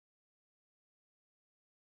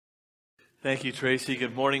Thank you, Tracy.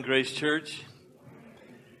 Good morning, Grace Church.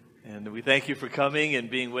 And we thank you for coming and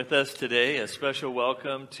being with us today. A special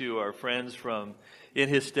welcome to our friends from In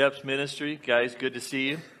His Steps Ministry. Guys, good to see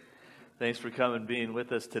you. Thanks for coming and being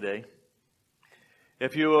with us today.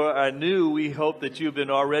 If you are new, we hope that you've been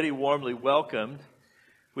already warmly welcomed.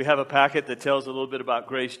 We have a packet that tells a little bit about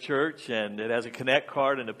Grace Church, and it has a Connect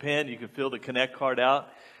card and a pen. You can fill the Connect card out,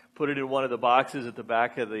 put it in one of the boxes at the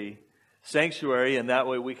back of the sanctuary, and that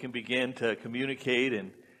way we can begin to communicate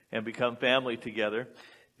and become family together.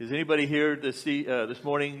 Is anybody here this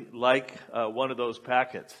morning like one of those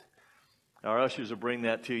packets? Our ushers will bring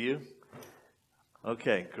that to you.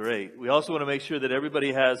 Okay, great. We also want to make sure that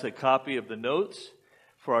everybody has a copy of the notes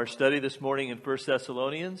for our study this morning in 1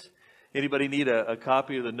 Thessalonians. Anybody need a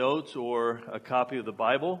copy of the notes or a copy of the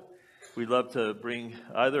Bible? We'd love to bring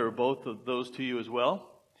either or both of those to you as well.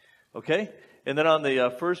 Okay? And then on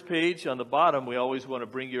the first page, on the bottom, we always want to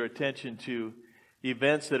bring your attention to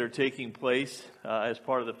events that are taking place as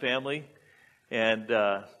part of the family. And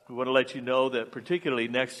we want to let you know that particularly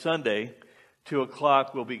next Sunday, 2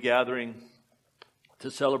 o'clock, we'll be gathering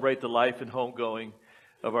to celebrate the life and homegoing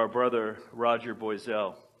of our brother Roger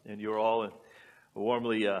Boiselle. And you're all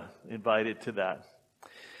warmly invited to that.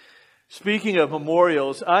 Speaking of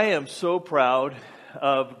memorials, I am so proud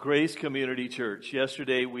of Grace Community Church.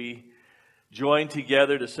 Yesterday we joined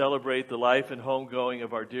together to celebrate the life and homegoing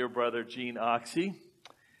of our dear brother Gene Oxy.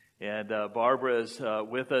 And Barbara is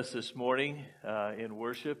with us this morning in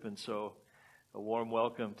worship, and so a warm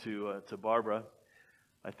welcome to Barbara.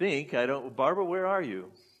 Barbara, where are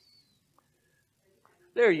you?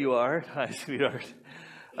 There you are. Hi, sweetheart.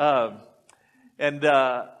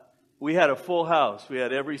 We had a full house. We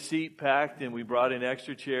had every seat packed, and we brought in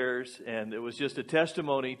extra chairs, and it was just a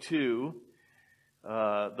testimony to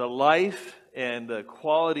the life and the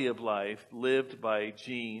quality of life lived by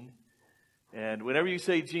Gene. And whenever you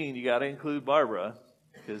say Gene, you got to include Barbara,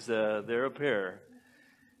 because they're a pair.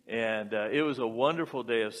 And it was a wonderful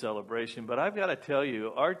day of celebration. But I've got to tell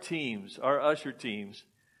you, our usher teams,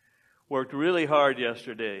 worked really hard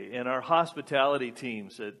yesterday. And our hospitality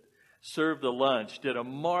teams that served the lunch did a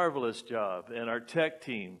marvelous job. And our tech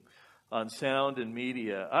team on sound and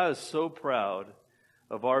media. I was so proud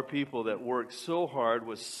of our people that worked so hard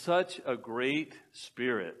with such a great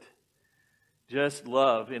spirit. Just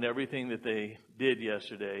love in everything that they did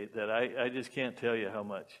yesterday that I just can't tell you how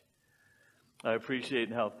much I appreciate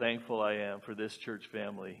and how thankful I am for this church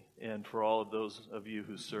family and for all of those of you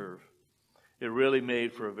who serve. It really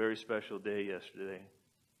made for a very special day yesterday.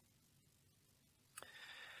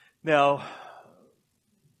 Now,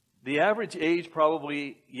 the average age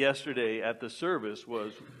probably yesterday at the service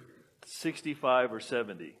was 65 or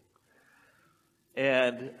 70.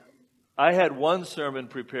 And I had one sermon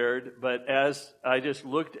prepared, but as I just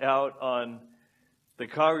looked out on the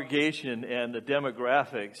congregation and the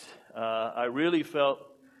demographics, I really felt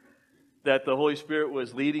that the Holy Spirit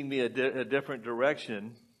was leading me a different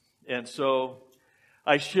direction. And so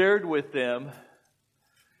I shared with them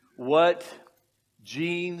what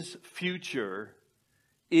Gene's future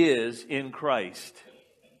is in Christ.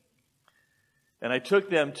 And I took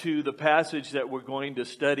them to the passage that we're going to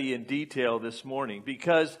study in detail this morning,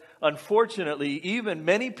 because unfortunately, even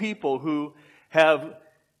many people who have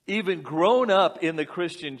even grown up in the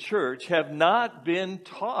Christian church have not been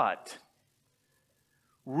taught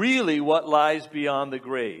really what lies beyond the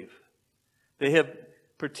grave. They have,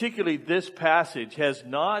 particularly this passage, has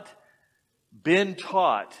not been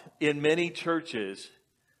taught in many churches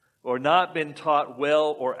or not been taught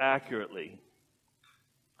well or accurately.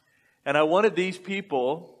 And I wanted these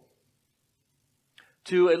people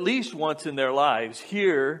to, at least once in their lives,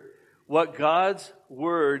 hear what God's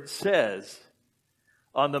Word says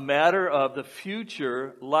on the matter of the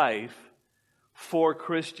future life for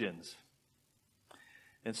Christians.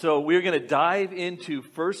 And so we're going to dive into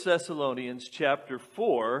 1 Thessalonians chapter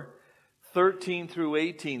 4, 13 through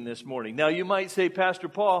 18 this morning. Now you might say, Pastor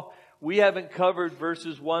Paul, we haven't covered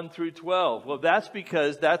verses 1 through 12. Well, that's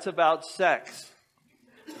because that's about sex.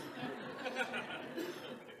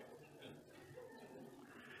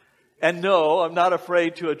 And no, I'm not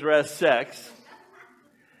afraid to address sex.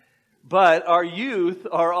 But our youth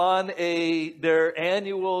are on their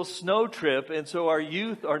annual snow trip, and so our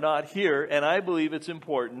youth are not here. And I believe it's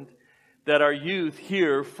important that our youth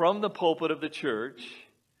hear from the pulpit of the church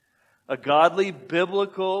a godly,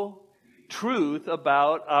 biblical truth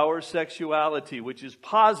about our sexuality, which is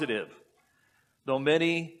positive. Though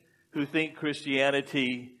many who think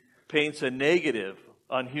Christianity paints a negative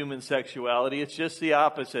on human sexuality, it's just the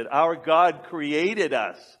opposite. Our God created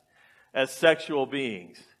us as sexual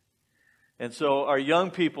beings. And so our young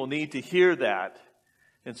people need to hear that.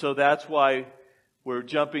 And so that's why we're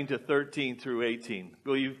jumping to 13 through 18.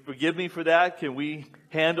 Will you forgive me for that? Can we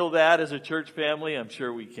handle that as a church family? I'm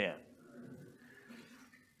sure we can.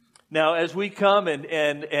 Now, as we come, and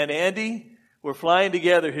Andy, we're flying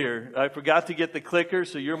together here. I forgot to get the clicker,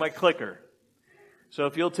 so you're my clicker. So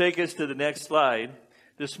if you'll take us to the next slide.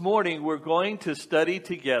 This morning, we're going to study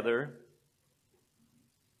together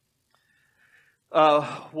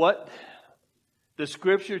what the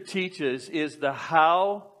Scripture teaches is the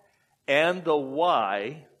how and the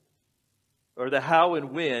why, or the how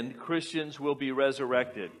and when Christians will be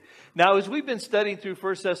resurrected. Now, as we've been studying through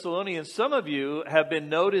 1 Thessalonians, some of you have been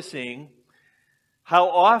noticing how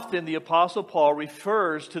often the Apostle Paul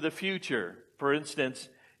refers to the future. For instance,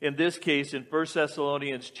 in this case, in 1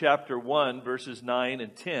 Thessalonians chapter 1, verses 9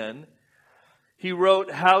 and 10, he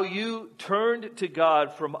wrote, "How you turned to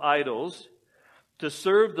God from idols to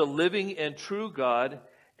serve the living and true God,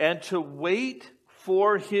 and to wait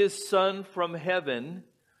for His Son from heaven,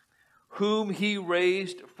 whom He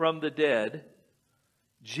raised from the dead,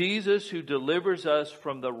 Jesus, who delivers us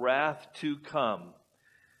from the wrath to come."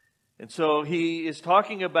 And so he is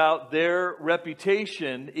talking about their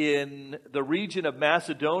reputation in the region of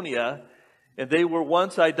Macedonia, and they were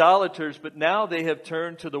once idolaters, but now they have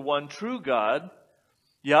turned to the one true God,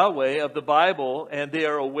 Yahweh of the Bible, and they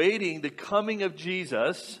are awaiting the coming of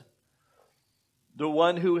Jesus, the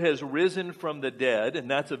one who has risen from the dead, and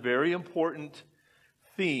that's a very important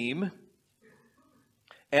theme.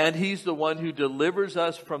 And He's the one who delivers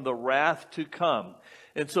us from the wrath to come.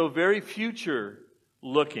 And so very future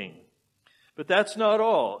looking. But that's not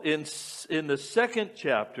all. In the second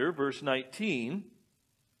chapter, verse 19,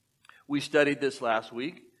 we studied this last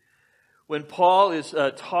week, when Paul is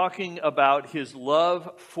talking about his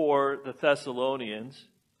love for the Thessalonians,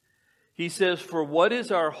 he says, "For what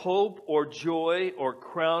is our hope or joy or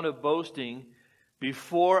crown of boasting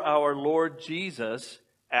before our Lord Jesus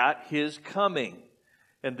at His coming?"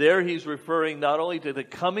 And there he's referring not only to the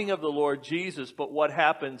coming of the Lord Jesus, but what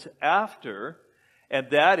happens after, and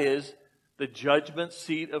that is the judgment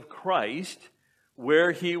seat of Christ,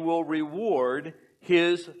 where He will reward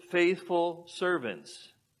His faithful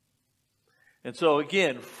servants. And so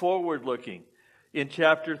again, forward looking. In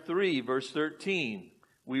chapter 3, verse 13,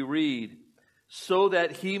 we read, "So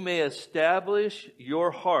that He may establish your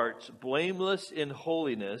hearts blameless in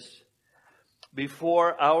holiness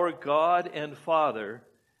before our God and Father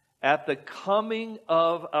at the coming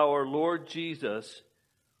of our Lord Jesus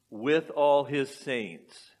with all His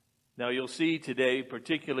saints." Now you'll see today,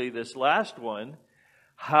 particularly this last one,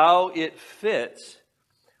 how it fits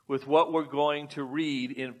with what we're going to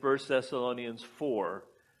read in 1 Thessalonians 4,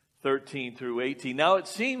 13 through 18. Now it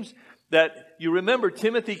seems that, you remember,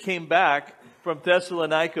 Timothy came back from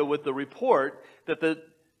Thessalonica with the report that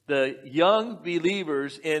the young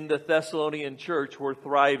believers in the Thessalonian church were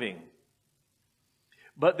thriving.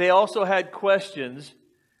 But they also had questions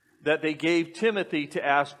that they gave Timothy to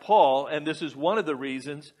ask Paul, and this is one of the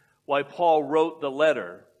reasons why Paul wrote the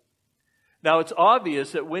letter. Now, it's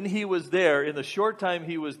obvious that when he was there, in the short time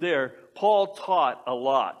he was there, Paul taught a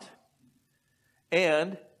lot.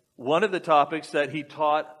 And one of the topics that he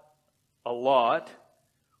taught a lot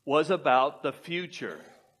was about the future.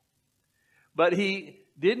 But he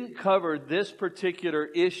didn't cover this particular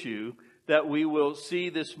issue that we will see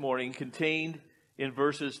this morning contained in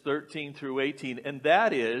verses 13 through 18. And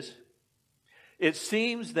that is, it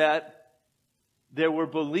seems that there were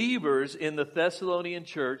believers in the Thessalonian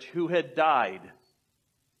church who had died.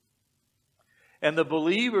 And the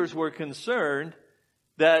believers were concerned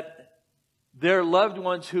that their loved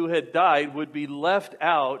ones who had died would be left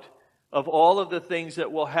out of all of the things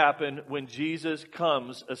that will happen when Jesus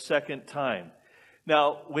comes a second time.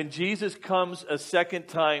 Now, when Jesus comes a second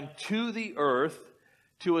time to the earth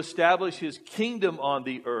to establish His kingdom on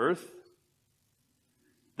the earth,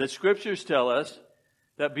 the Scriptures tell us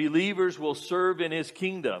that believers will serve in His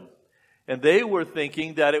kingdom. And they were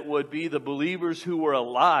thinking that it would be the believers who were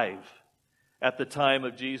alive at the time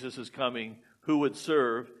of Jesus' coming who would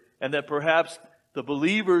serve, and that perhaps the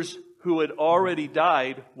believers who had already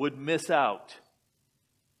died would miss out.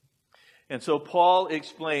 And so Paul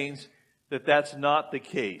explains that that's not the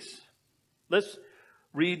case. Let's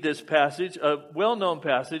read this passage, a well-known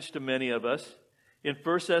passage to many of us, in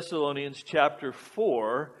 1 Thessalonians chapter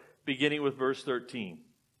 4, beginning with verse 13.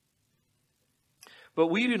 "But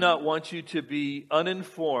we do not want you to be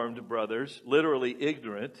uninformed, brothers," literally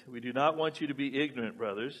ignorant. We do not want you to be ignorant,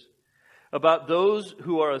 brothers, "about those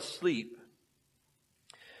who are asleep,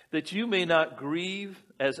 that you may not grieve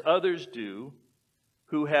as others do,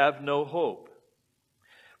 who have no hope.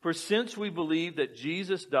 For since we believe that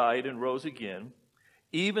Jesus died and rose again,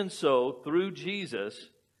 even so, through Jesus,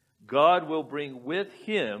 God will bring with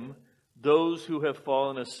him those who have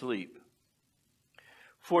fallen asleep.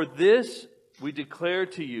 For this we declare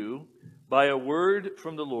to you by a word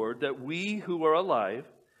from the Lord, that we who are alive,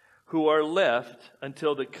 who are left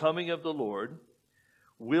until the coming of the Lord,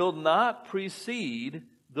 will not precede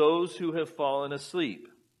those who have fallen asleep.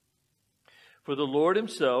 For the Lord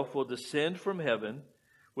himself will descend from heaven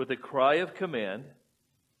with a cry of command,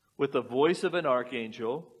 with the voice of an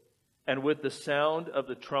archangel, and with the sound of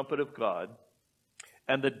the trumpet of God,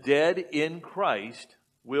 and the dead in Christ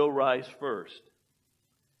will rise first.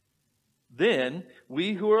 Then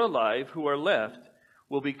we who are alive, who are left,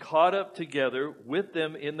 will be caught up together with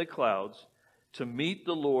them in the clouds to meet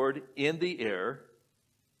the Lord in the air,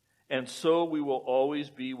 and so we will always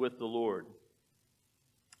be with the Lord.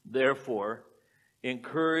 Therefore,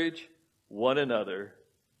 encourage one another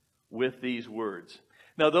with these words.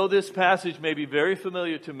 Now, though this passage may be very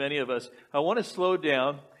familiar to many of us, I want to slow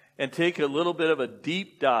down and take a little bit of a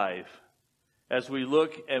deep dive as we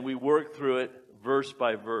look and we work through it verse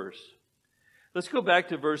by verse. Let's go back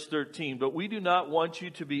to verse 13. But we do not want you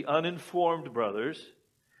to be uninformed, brothers,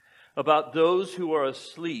 about those who are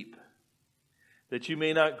asleep, that you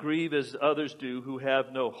may not grieve as others do who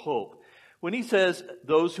have no hope. When he says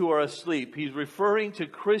those who are asleep, he's referring to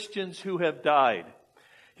Christians who have died.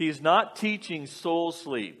 He's not teaching soul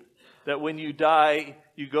sleep, that when you die,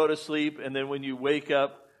 you go to sleep, and then when you wake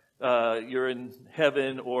up, you're in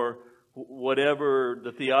heaven, or whatever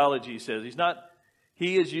the theology says.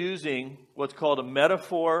 He is using what's called a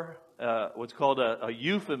metaphor, what's called a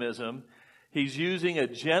euphemism. He's using a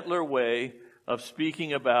gentler way of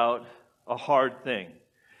speaking about a hard thing.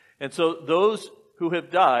 And so those who have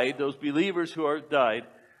died, those believers who are died,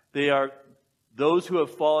 they are those who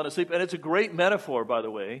have fallen asleep. And it's a great metaphor, by the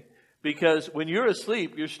way, because when you're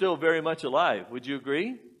asleep, you're still very much alive. Would you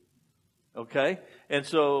agree? Okay? And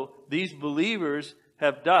so these believers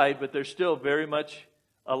have died, but they're still very much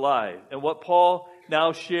alive. And what Paul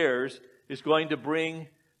now shares is going to bring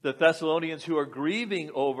the Thessalonians who are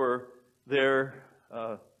grieving over their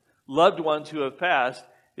loved ones who have passed,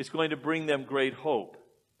 it's going to bring them great hope.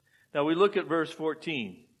 Now we look at verse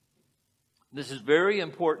 14. This is very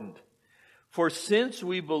important. For since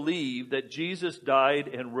we believe that Jesus died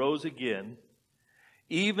and rose again,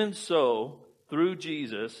 even so, through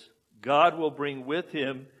Jesus, God will bring with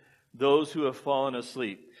him those who have fallen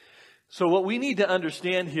asleep. So what we need to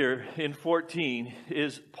understand here in 14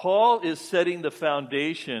 is Paul is setting the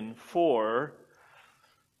foundation for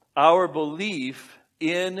our belief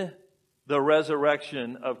in the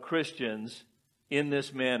resurrection of Christians in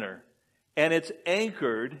this manner. And it's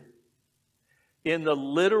anchored in the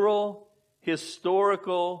literal,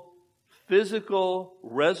 historical, physical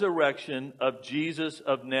resurrection of Jesus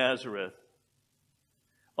of Nazareth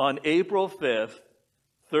on April 5th,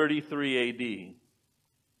 33 AD.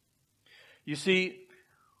 You see,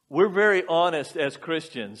 we're very honest as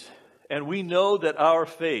Christians, and we know that our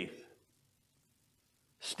faith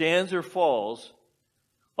stands or falls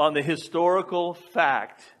on the historical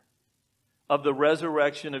fact of the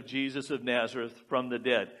resurrection of Jesus of Nazareth from the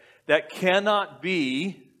dead. That cannot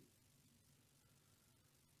be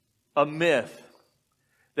a myth.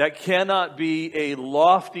 That cannot be a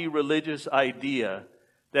lofty religious idea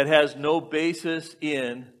that has no basis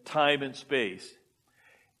in time and space.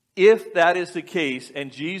 If that is the case,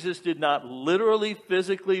 and Jesus did not literally,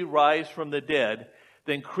 physically rise from the dead,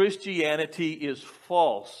 then Christianity is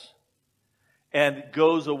false and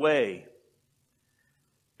goes away.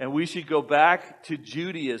 And we should go back to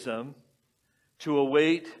Judaism to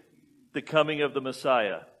await the coming of the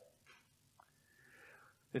Messiah.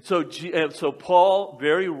 And so Paul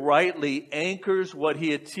very rightly anchors what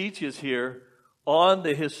he teaches here on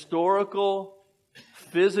the historical,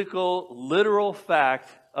 physical, literal fact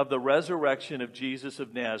of the resurrection of Jesus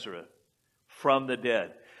of Nazareth from the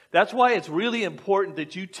dead. That's why it's really important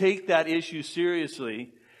that you take that issue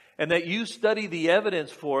seriously and that you study the evidence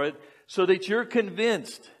for it so that you're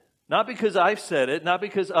convinced, not because I've said it, not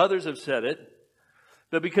because others have said it,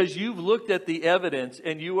 but because you've looked at the evidence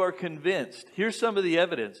and you are convinced. Here's some of the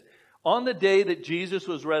evidence. On the day that Jesus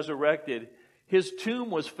was resurrected, his tomb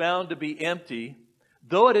was found to be empty,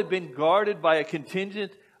 though it had been guarded by a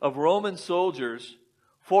contingent of Roman soldiers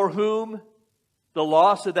for whom the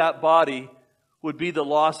loss of that body would be the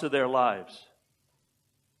loss of their lives.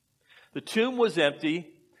 The tomb was empty.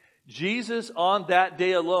 Jesus on that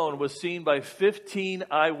day alone was seen by 15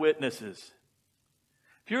 eyewitnesses.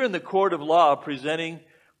 If you're in the court of law presenting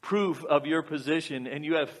proof of your position and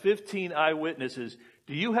you have 15 eyewitnesses,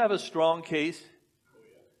 do you have a strong case?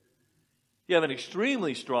 You have an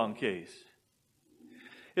extremely strong case.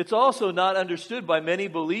 It's also not understood by many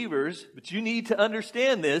believers, but you need to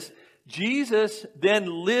understand this. Jesus then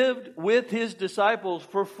lived with his disciples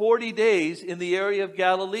for 40 days in the area of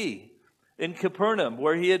Galilee, in Capernaum,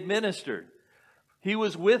 where he had ministered. He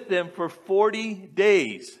was with them for 40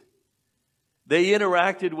 days. They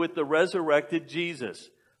interacted with the resurrected Jesus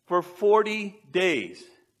for 40 days.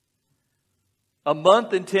 A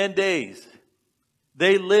month and 10 days.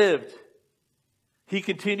 They lived. He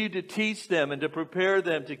continued to teach them and to prepare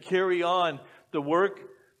them to carry on the work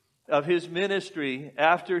of his ministry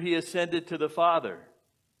after he ascended to the Father.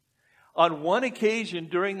 On one occasion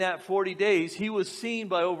during that 40 days, he was seen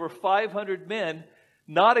by over 500 men,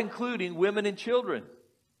 not including women and children.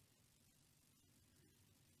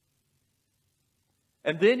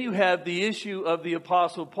 And then you have the issue of the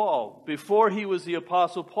Apostle Paul. Before he was the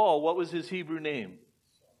Apostle Paul, what was his Hebrew name?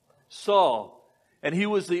 Saul. And he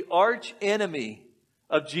was the arch enemy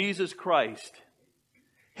of Jesus Christ.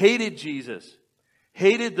 Hated Jesus.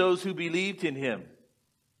 Hated those who believed in him.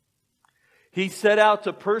 He set out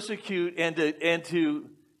to persecute and to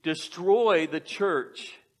destroy the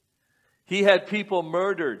church. He had people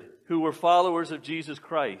murdered who were followers of Jesus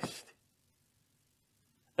Christ,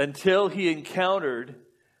 until he encountered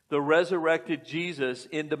the resurrected Jesus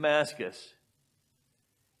in Damascus.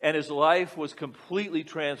 And his life was completely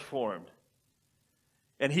transformed.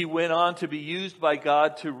 And he went on to be used by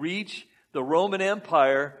God to reach the Roman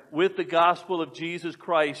Empire with the gospel of Jesus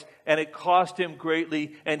Christ. And it cost him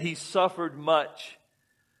greatly, and he suffered much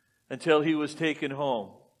until he was taken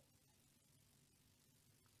home.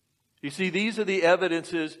 You see, these are the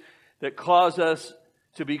evidences that cause us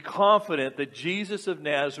to be confident that Jesus of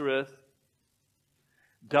Nazareth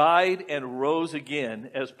died and rose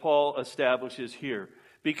again, as Paul establishes here.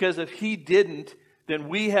 Because if he didn't, then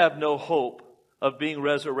we have no hope of being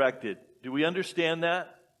resurrected. Do we understand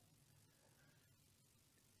that?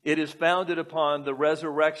 It is founded upon the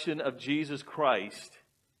resurrection of Jesus Christ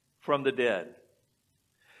from the dead.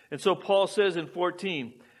 And so Paul says in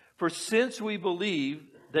 14, "For since we believe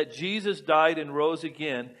that Jesus died and rose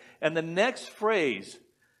again," and the next phrase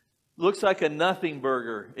looks like a nothing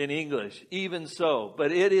burger in English, even so,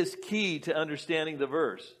 but it is key to understanding the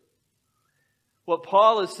verse. What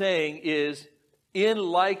Paul is saying is, in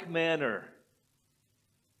like manner,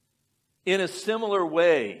 in a similar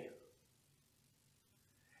way.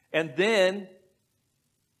 And then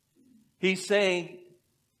he's saying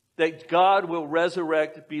that God will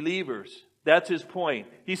resurrect believers. That's his point.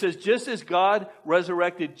 He says, just as God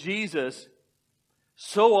resurrected Jesus,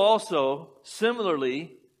 so also,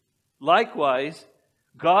 similarly, likewise,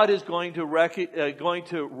 God is going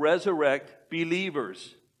to resurrect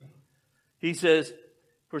believers. He says,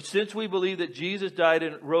 "For since we believe that Jesus died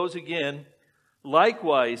and rose again,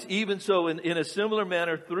 likewise, even so, in a similar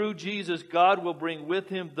manner, through Jesus, God will bring with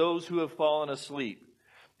him those who have fallen asleep."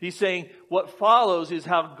 He's saying what follows is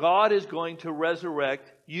how God is going to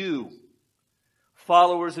resurrect you,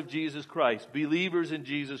 followers of Jesus Christ, believers in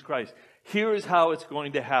Jesus Christ. Here is how it's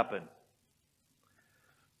going to happen.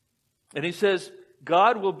 And he says,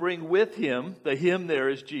 God will bring with him, the him there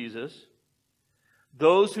is Jesus,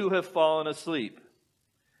 those who have fallen asleep.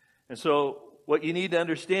 And so what you need to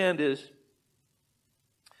understand is,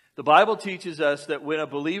 the Bible teaches us that when a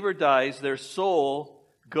believer dies, their soul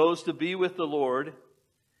goes to be with the Lord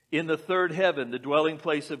in the third heaven, the dwelling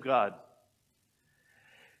place of God.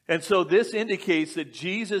 And so this indicates that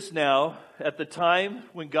Jesus now, at the time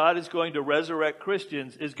when God is going to resurrect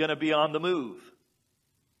Christians, is going to be on the move.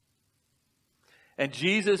 And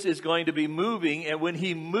Jesus is going to be moving, and when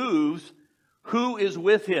he moves, who is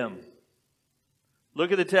with him?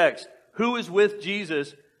 Look at the text. Who is with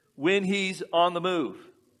Jesus when he's on the move?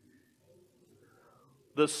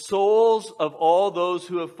 The souls of all those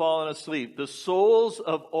who have fallen asleep. The souls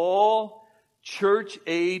of all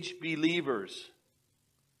church-age believers.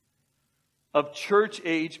 Of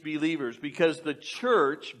church-age believers. Because the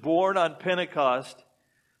church, born on Pentecost,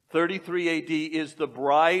 33 AD, is the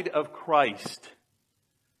bride of Christ.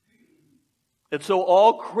 And so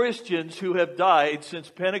all Christians who have died since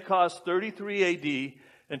Pentecost 33 AD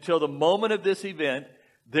until the moment of this event,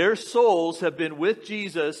 their souls have been with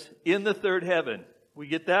Jesus in the third heaven. We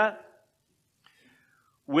get that?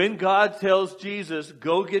 When God tells Jesus,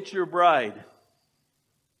 go get your bride,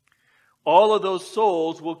 all of those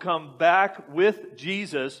souls will come back with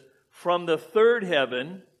Jesus from the third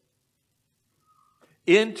heaven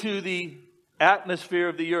into the atmosphere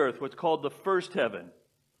of the earth, what's called the first heaven.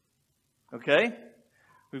 Okay?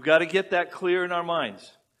 We've got to get that clear in our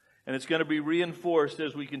minds. And it's going to be reinforced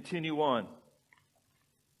as we continue on.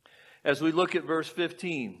 As we look at verse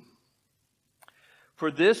 15. For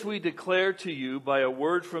this we declare to you by a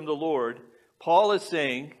word from the Lord. Paul is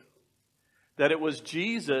saying that it was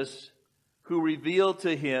Jesus who revealed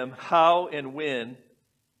to him how and when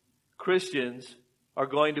Christians are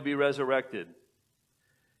going to be resurrected.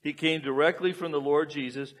 He came directly from the Lord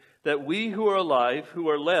Jesus, that we who are alive, who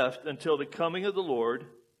are left until the coming of the Lord,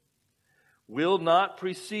 will not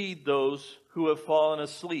precede those who have fallen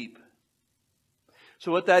asleep.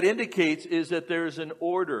 So what that indicates is that there is an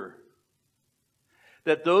order.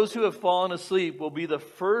 That those who have fallen asleep will be the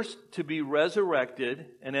first to be resurrected,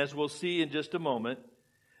 and as we'll see in just a moment,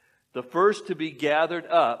 the first to be gathered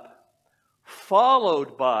up,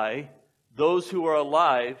 followed by those who are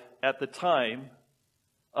alive at the time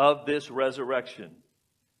of this resurrection.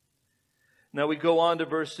 Now we go on to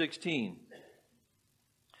verse 16.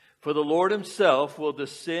 For the Lord himself will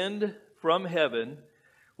descend from heaven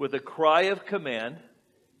with a cry of command,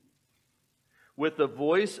 with the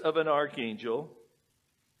voice of an archangel,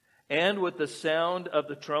 and with the sound of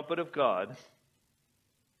the trumpet of God,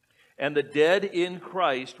 and the dead in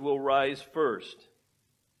Christ will rise first.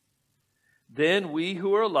 Then we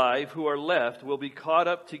who are alive, who are left, will be caught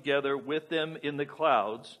up together with them in the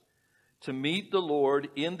clouds to meet the Lord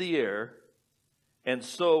in the air, and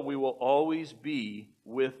so we will always be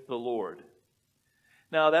with the Lord.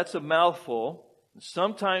 Now that's a mouthful.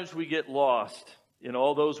 Sometimes we get lost in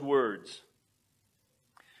all those words.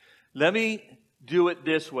 Let me do it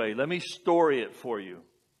this way. Let me story it for you.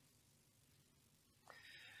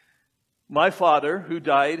 My father, who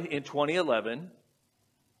died in 2011,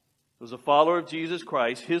 was a follower of Jesus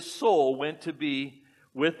Christ. His soul went to be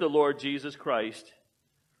with the Lord Jesus Christ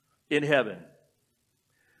in heaven.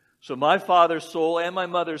 So my father's soul and my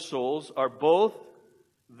mother's souls are both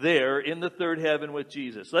there in the third heaven with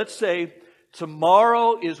Jesus. Let's say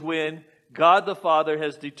tomorrow is when God the Father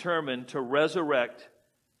has determined to resurrect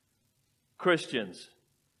Christians.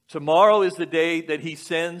 Tomorrow is the day that he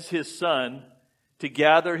sends his Son to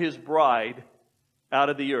gather his bride out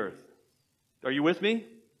of the earth. Are you with me?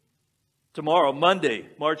 Tomorrow, Monday,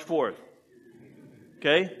 March 4th.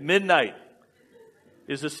 Okay? Midnight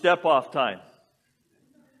is the step-off time.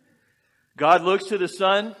 God looks to the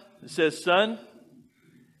Son and says, Son,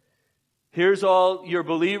 here's all your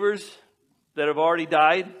believers that have already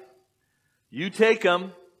died. You take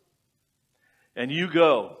them and you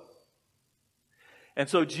go. And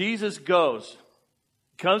so Jesus goes,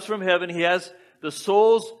 comes from heaven. He has the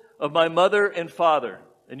souls of my mother and father.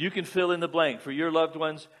 And you can fill in the blank for your loved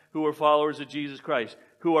ones who are followers of Jesus Christ,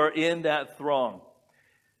 who are in that throng.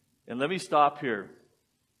 And let me stop here.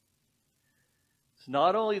 It's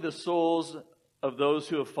not only the souls of those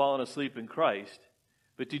who have fallen asleep in Christ,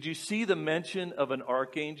 but did you see the mention of an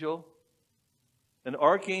archangel? An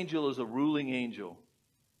archangel is a ruling angel.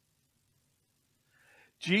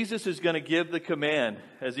 Jesus is going to give the command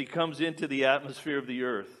as he comes into the atmosphere of the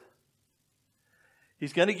earth.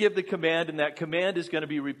 He's going to give the command, and that command is going to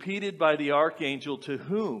be repeated by the archangel to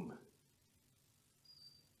whom?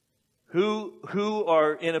 Who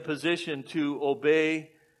are in a position to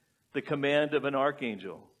obey the command of an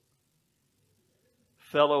archangel?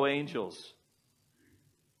 Fellow angels.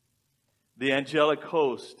 The angelic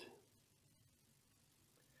host.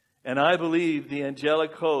 And I believe the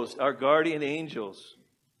angelic host, our guardian angels,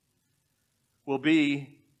 will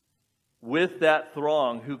be with that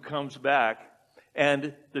throng who comes back.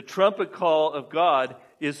 And the trumpet call of God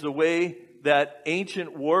is the way that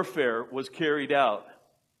ancient warfare was carried out.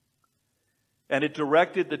 And it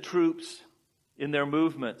directed the troops in their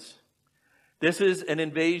movements. This is an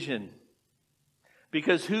invasion.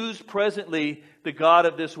 Because who's presently the god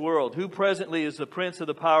of this world? Who presently is the prince of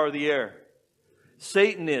the power of the air?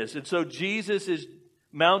 Satan is. And so Jesus is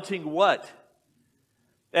mounting what?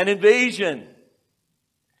 An invasion.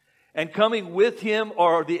 And coming with him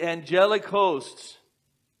are the angelic hosts,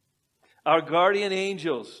 our guardian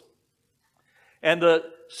angels, and the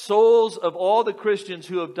souls of all the Christians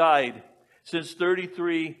who have died since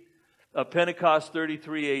Pentecost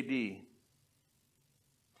 33 AD.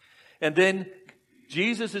 And then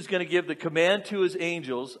Jesus is going to give the command to his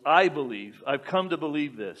angels, I believe, I've come to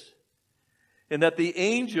believe this, and that the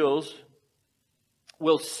angels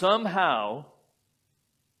will somehow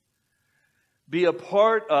be a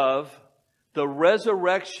part of the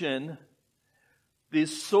resurrection,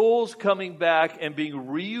 these souls coming back and being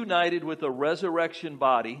reunited with a resurrection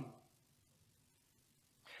body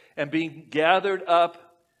and being gathered up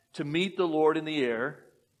to meet the Lord in the air.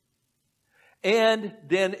 And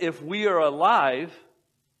then if we are alive,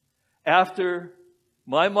 after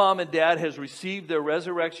my mom and dad has received their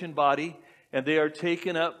resurrection body and they are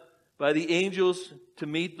taken up by the angels to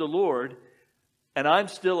meet the Lord, and I'm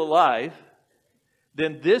still alive,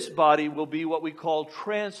 then this body will be what we call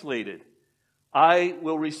translated. I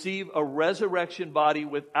will receive a resurrection body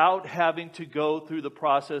without having to go through the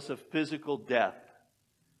process of physical death.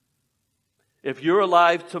 If you're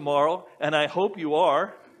alive tomorrow, and I hope you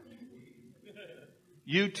are,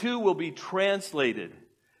 you too will be translated.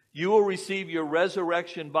 You will receive your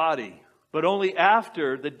resurrection body, but only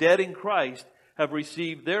after the dead in Christ have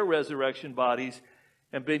received their resurrection bodies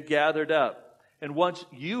and been gathered up. And once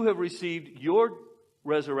you have received your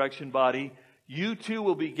resurrection body, you too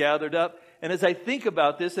will be gathered up. And as I think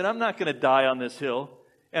about this, and I'm not going to die on this hill,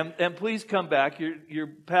 and please come back. Your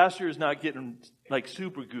pastor is not getting like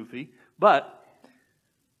super goofy, but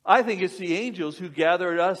I think it's the angels who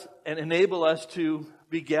gather us and enable us to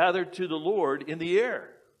be gathered to the Lord in the air.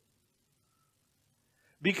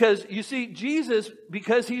 Because, you see, Jesus,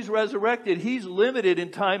 because He's resurrected, He's limited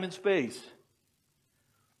in time and space.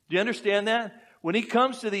 Do you understand that? When He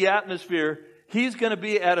comes to the atmosphere, He's going to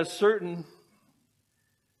be at a certain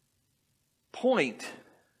point.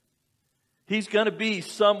 He's going to be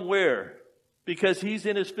somewhere because He's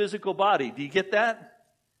in His physical body. Do you get that?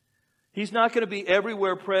 He's not going to be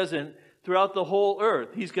everywhere present throughout the whole earth.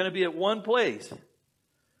 He's going to be at one place.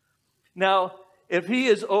 Now, if He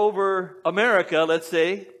is over America, let's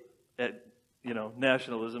say, at,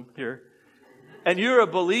 nationalism here, and you're a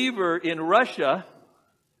believer in Russia,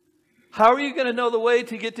 how are you going to know the way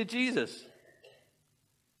to get to Jesus?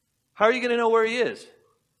 How are you going to know where He is?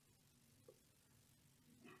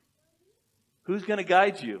 Who's going to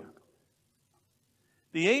guide you?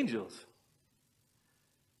 The angels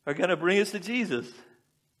are going to bring us to Jesus.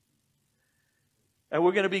 And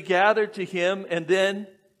we're going to be gathered to Him, and then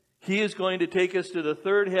He is going to take us to the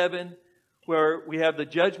third heaven where we have the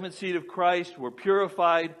judgment seat of Christ. We're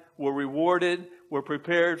purified, we're rewarded, we're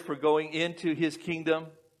prepared for going into His kingdom.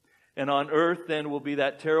 And on earth then will be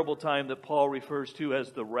that terrible time that Paul refers to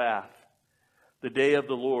as the wrath, the day of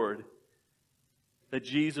the Lord, that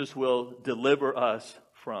Jesus will deliver us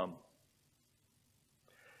from.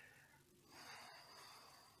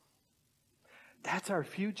 That's our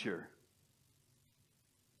future.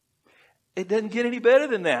 It doesn't get any better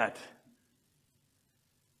than that.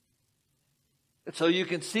 And so you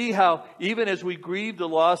can see how even as we grieve the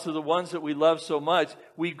loss of the ones that we love so much,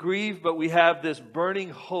 we grieve, but we have this burning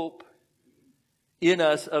hope in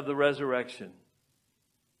us of the resurrection.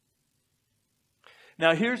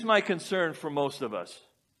 Now here's my concern for most of us.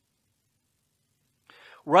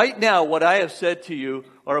 Right now, what I have said to you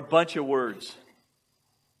are a bunch of words.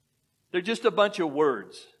 They're just a bunch of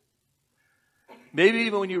words. Maybe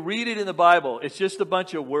even when you read it in the Bible, it's just a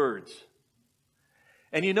bunch of words.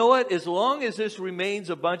 And you know what? As long as this remains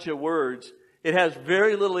a bunch of words, it has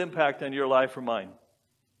very little impact on your life or mine.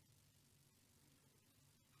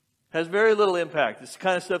 Has very little impact. It's the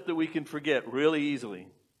kind of stuff that we can forget really easily.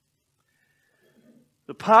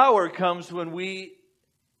 The power comes when we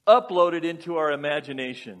upload it into our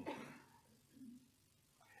imagination.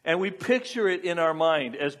 And we picture it in our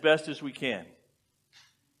mind as best as we can.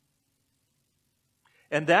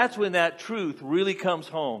 And that's when that truth really comes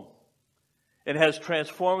home and has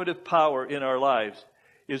transformative power in our lives,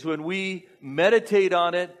 is when we meditate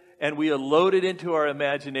on it and we load it into our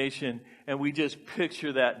imagination and we just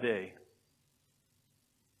picture that day.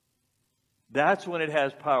 That's when it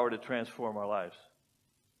has power to transform our lives.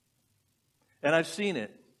 And I've seen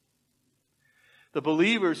it. The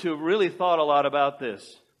believers who have really thought a lot about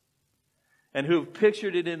this and who have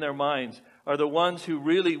pictured it in their minds are the ones who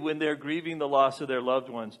really, when they're grieving the loss of their loved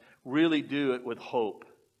ones, really do it with hope.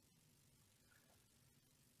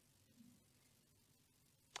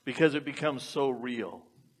 Because it becomes so real.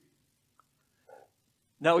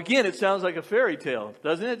 Now again, it sounds like a fairy tale,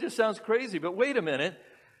 doesn't it? It just sounds crazy. But wait a minute.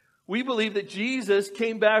 We believe that Jesus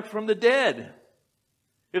came back from the dead.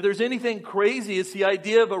 If there's anything crazy, it's the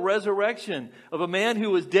idea of a resurrection, of a man who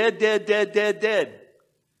was dead,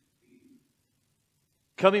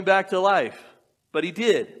 coming back to life. But He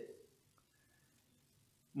did.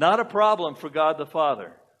 Not a problem for God the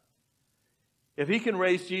Father. If He can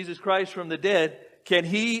raise Jesus Christ from the dead, can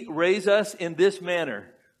He raise us in this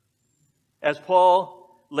manner? As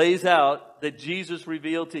Paul lays out that Jesus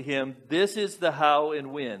revealed to him, this is the how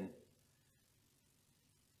and when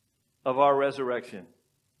of our resurrection.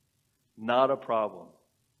 Not a problem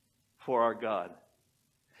for our God.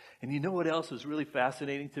 And you know what else is really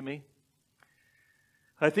fascinating to me?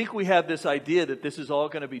 I think we have this idea that this is all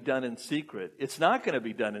going to be done in secret. It's not going to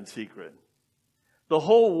be done in secret. The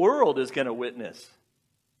whole world is going to witness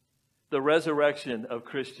the resurrection of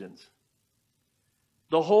Christians.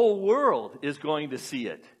 The whole world is going to see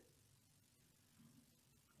it.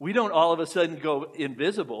 We don't all of a sudden go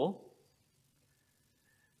invisible.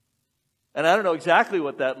 And I don't know exactly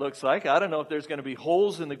what that looks like. I don't know if there's going to be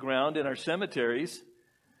holes in the ground in our cemeteries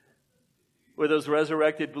where those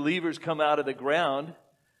resurrected believers come out of the ground.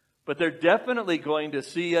 But they're definitely going to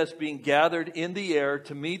see us being gathered in the air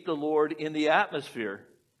to meet the Lord in the atmosphere.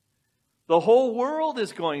 The whole world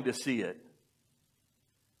is going to see it.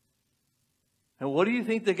 And what do you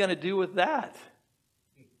think they're going to do with that?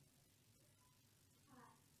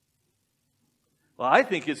 Well, I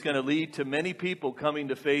think it's going to lead to many people coming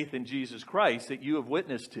to faith in Jesus Christ that you have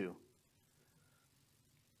witnessed to.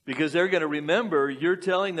 Because they're going to remember you're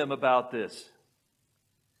telling them about this.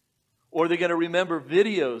 Or they're going to remember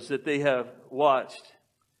videos that they have watched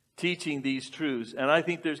teaching these truths. And I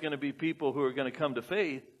think there's going to be people who are going to come to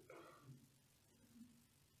faith.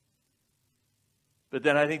 But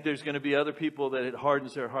then I think there's going to be other people that it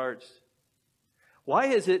hardens their hearts. Why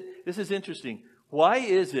is it, this is interesting, why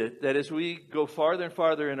is it that as we go farther and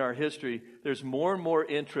farther in our history, there's more and more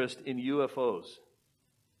interest in UFOs?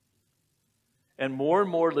 And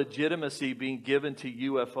more legitimacy being given to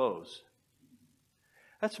UFOs?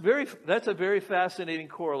 That's a very fascinating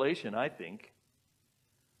correlation, I think.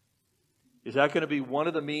 Is that going to be one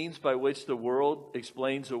of the means by which the world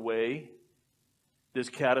explains away this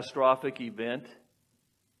catastrophic event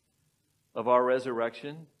of our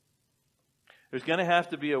resurrection? There's going to have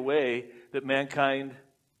to be a way that mankind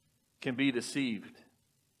can be deceived.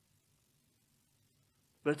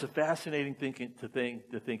 But it's a fascinating thing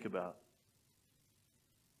to think about.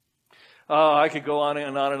 Oh, I could go on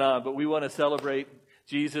and on and on, but we want to celebrate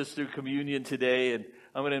Jesus through communion today, and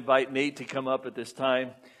I'm going to invite Nate to come up at this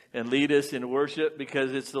time and lead us in worship,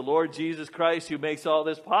 because it's the Lord Jesus Christ who makes all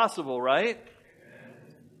this possible, right? Amen.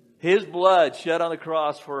 His blood shed on the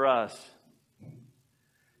cross for us.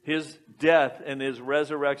 His death and His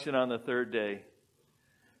resurrection on the third day.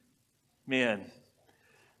 Man,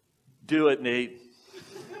 do it, Nate.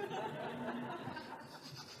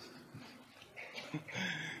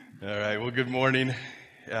 All right, well, good morning.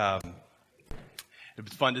 It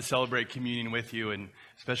was fun to celebrate communion with you, and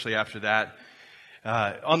especially after that.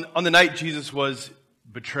 On the night Jesus was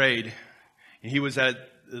betrayed, he was at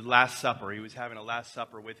the Last Supper. He was having a Last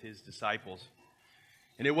Supper with His disciples.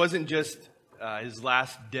 And it wasn't just His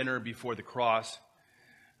last dinner before the cross.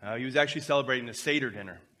 He was actually celebrating a Seder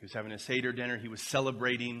dinner. He was having a Seder dinner. He was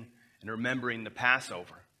celebrating and remembering the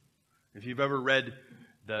Passover. If you've ever read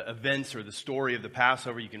the events or the story of the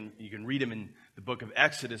Passover, you can read them in the book of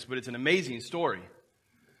Exodus, but it's an amazing story.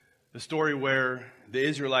 The story where the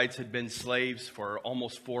Israelites had been slaves for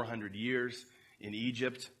almost 400 years in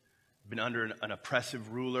Egypt, been under an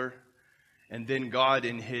oppressive ruler, and then God,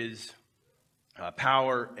 in His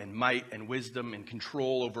power and might and wisdom and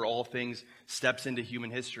control over all things, steps into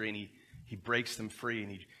human history, and He breaks them free,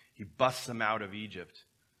 and He busts them out of Egypt.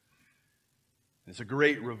 It's a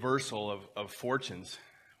great reversal of fortunes,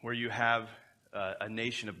 where you have a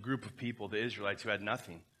nation, a group of people, the Israelites, who had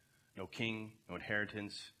nothing. No king, no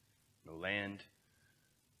inheritance, no land.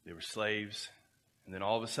 They were slaves. And then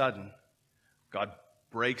all of a sudden, God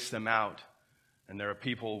breaks them out, and there are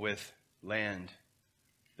people with land.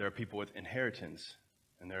 There are people with inheritance.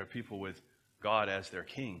 And there are people with God as their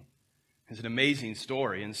king. It's an amazing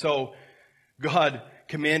story. And so God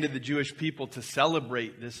commanded the Jewish people to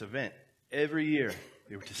celebrate this event every year.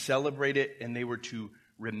 They were to celebrate it, and they were to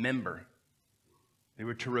remember. They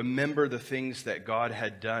were to remember the things that God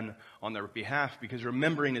had done on their behalf, because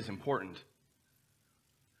remembering is important.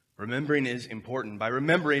 Remembering is important. By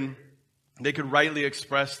remembering, they could rightly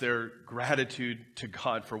express their gratitude to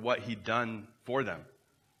God for what He'd done for them.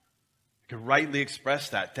 They could rightly express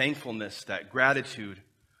that thankfulness, that gratitude,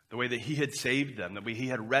 the way that He had saved them, the way He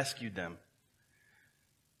had rescued them.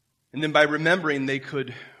 And then by remembering, they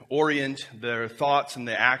could orient their thoughts and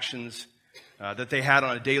the actions that they had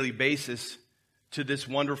on a daily basis to this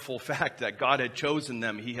wonderful fact that God had chosen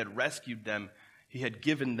them. He had rescued them. He had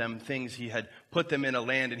given them things. He had put them in a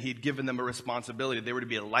land, and He had given them a responsibility. They were to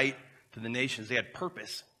be a light to the nations. They had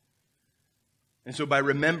purpose. And so by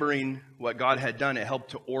remembering what God had done, it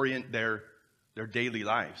helped to orient their daily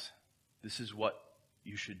lives. This is what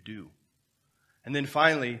you should do. And then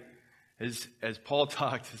finally, as Paul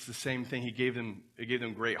talked, it's the same thing. It gave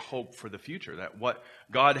them great hope for the future, that what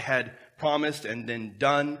God had promised and then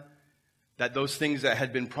done, that those things that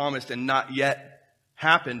had been promised and not yet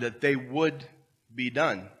happened, that they would be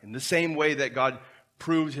done. In the same way that God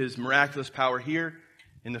proved His miraculous power here,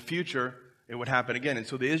 in the future, it would happen again. And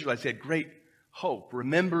so the Israelites had great hope.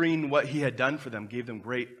 Remembering what He had done for them gave them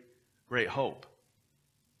great hope.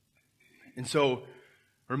 And so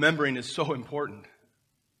remembering is so important.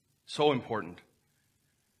 So important.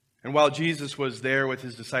 And while Jesus was there with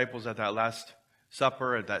His disciples at that Last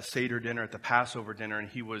Supper, at that Seder dinner, at the Passover dinner, and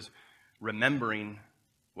he was remembering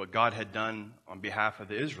what God had done on behalf of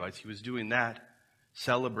the Israelites. He was doing that,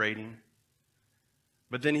 celebrating.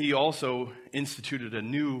 But then he also instituted a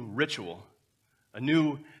new ritual, a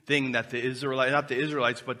new thing that the Israelites, not the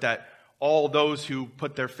Israelites, but that all those who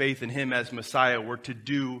put their faith in him as Messiah were to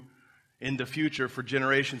do in the future for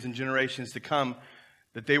generations and generations to come,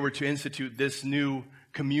 that they were to institute this new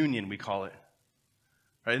communion, we call it.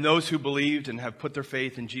 Right? And those who believed and have put their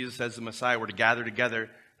faith in Jesus as the Messiah were to gather together,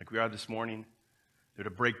 like we are this morning. They're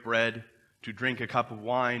to break bread, to drink a cup of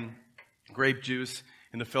wine, grape juice.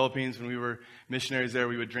 In the Philippines, when we were missionaries there,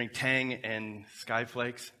 we would drink Tang and Sky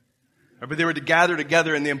Flakes. Right? But they were to gather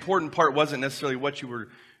together, and the important part wasn't necessarily what you were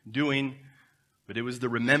doing, but it was the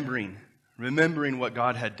remembering what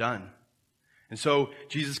God had done. And so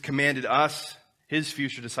Jesus commanded us, his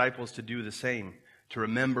future disciples, to do the same, to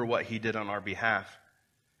remember what he did on our behalf.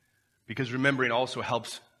 Because remembering also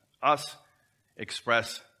helps us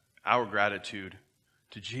express our gratitude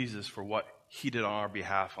to Jesus for what he did on our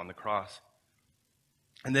behalf on the cross.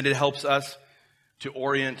 And then it helps us to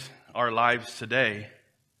orient our lives today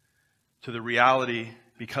to the reality,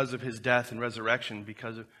 because of his death and resurrection,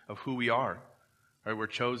 because of who we are. Right? We're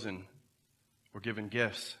chosen. We're given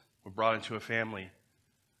gifts. We're brought into a family.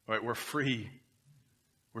 Right? We're free.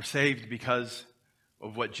 We're saved because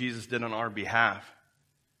of what Jesus did on our behalf.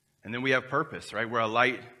 And then we have purpose, right? We're a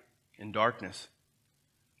light in darkness.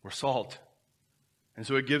 We're salt. And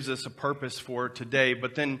so it gives us a purpose for today.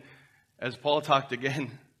 But then, as Paul talked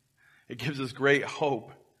again, it gives us great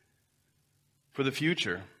hope for the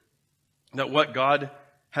future. That what God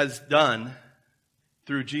has done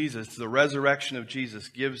through Jesus, the resurrection of Jesus,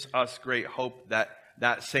 gives us great hope that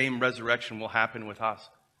that same resurrection will happen with us.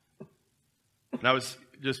 And I was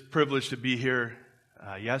just privileged to be here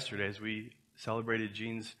yesterday as we celebrated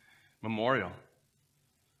Jean's memorial.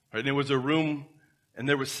 Right? And it was a room, and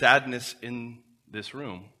there was sadness in this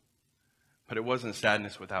room. But it wasn't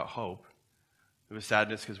sadness without hope. It was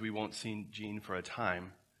sadness because we won't see Jean for a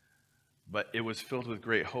time. But it was filled with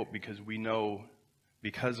great hope because we know,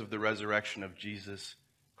 because of the resurrection of Jesus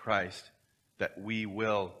Christ, that we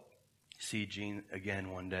will see Jean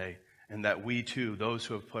again one day. And that we too, those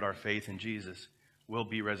who have put our faith in Jesus, will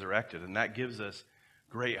be resurrected. And that gives us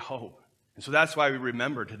great hope. And so that's why we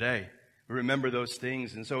remember today. We remember those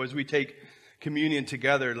things. And so as we take communion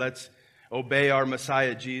together, let's obey our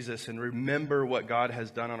Messiah Jesus and remember what God has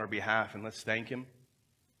done on our behalf. And let's thank him.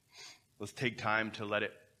 Let's take time to let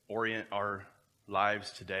it orient our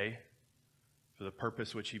lives today for the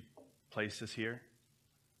purpose which he placed us here.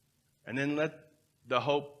 And then let the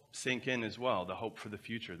hope sink in as well, the hope for the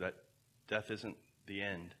future, that death isn't the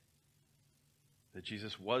end, that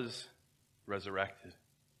Jesus was resurrected.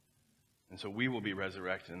 And so we will be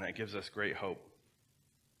resurrected, and that gives us great hope.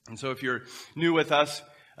 And so if you're new with us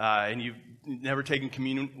and you've never taken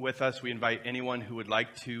communion with us, we invite anyone who would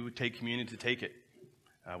like to take communion to take it.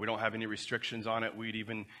 We don't have any restrictions on it. We'd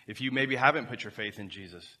even, if you maybe haven't put your faith in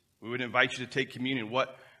Jesus, we would invite you to take communion.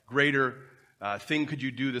 What greater thing could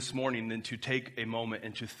you do this morning than to take a moment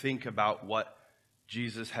and to think about what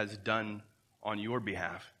Jesus has done on your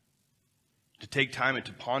behalf? To take time and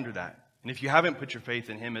to ponder that. And if you haven't put your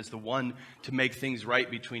faith in him as the one to make things right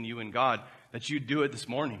between you and God, that you do it this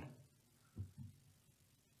morning.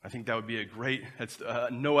 I think that would be that's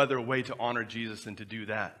no other way to honor Jesus than to do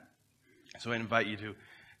that. So I invite you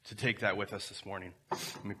to take that with us this morning.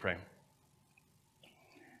 Let me pray.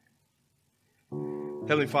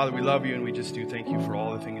 Heavenly Father, we love you and we just do thank you for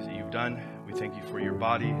all the things that you've done. We thank you for your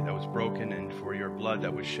body that was broken and for your blood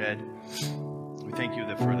that was shed. We thank you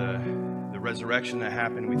for the resurrection that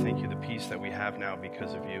happened. We thank you the peace that we have now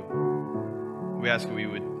because of you. We ask that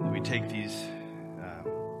we take these,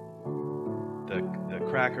 the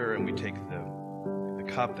cracker, and we take the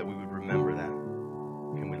cup, that we would remember that.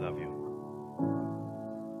 And we love you.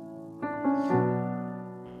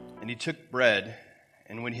 And he took bread,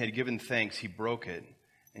 and when he had given thanks, he broke it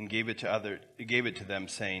and gave it to them,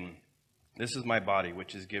 saying, "This is my body,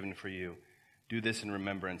 which is given for you. Do this in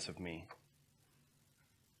remembrance of me."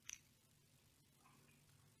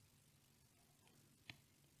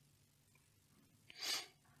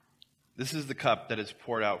 This is the cup that is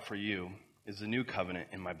poured out for you, is the new covenant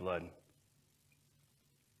in my blood.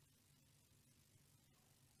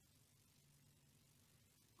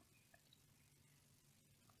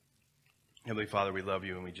 Heavenly Father, we love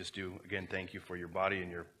you, and we just do, again, thank you for your body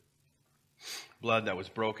and your blood that was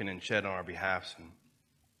broken and shed on our behalf. And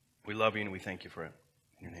we love you, and we thank you for it.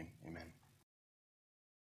 In your name, amen.